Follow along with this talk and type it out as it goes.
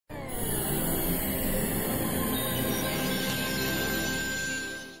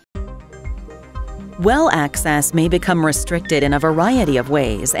Well access may become restricted in a variety of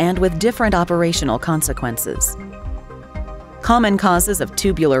ways and with different operational consequences. Common causes of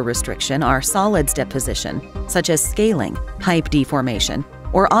tubular restriction are solids deposition, such as scaling, pipe deformation,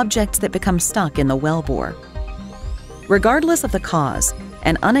 or objects that become stuck in the wellbore. Regardless of the cause,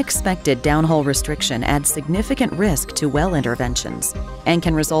 an unexpected downhole restriction adds significant risk to well interventions and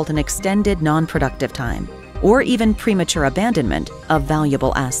can result in extended non-productive time or even premature abandonment of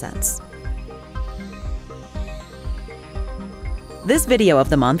valuable assets. This video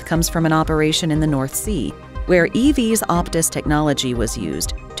of the month comes from an operation in the North Sea, where EV's Optis technology was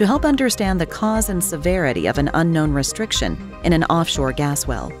used to help understand the cause and severity of an unknown restriction in an offshore gas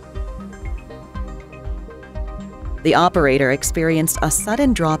well. The operator experienced a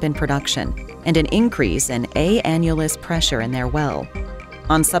sudden drop in production and an increase in A annulus pressure in their well.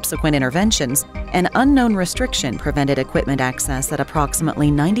 On subsequent interventions, an unknown restriction prevented equipment access at approximately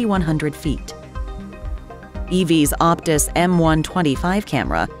 9,100 feet. EV's Optis M125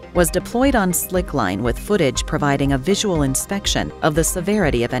 camera was deployed on slickline with footage providing a visual inspection of the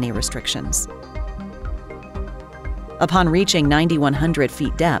severity of any restrictions. Upon reaching 9,100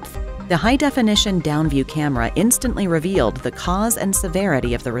 feet depth, the high-definition downview camera instantly revealed the cause and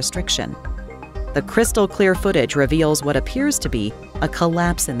severity of the restriction. The crystal-clear footage reveals what appears to be a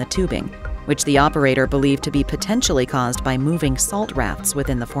collapse in the tubing, which the operator believed to be potentially caused by moving salt rafts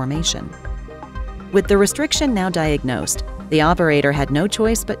within the formation. With the restriction now diagnosed, the operator had no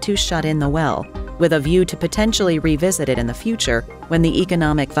choice but to shut in the well, with a view to potentially revisit it in the future when the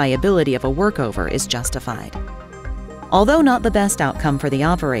economic viability of a workover is justified. Although not the best outcome for the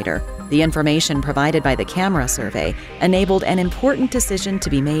operator, the information provided by the camera survey enabled an important decision to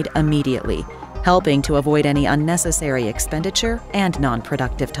be made immediately, helping to avoid any unnecessary expenditure and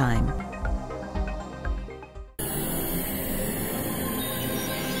non-productive time.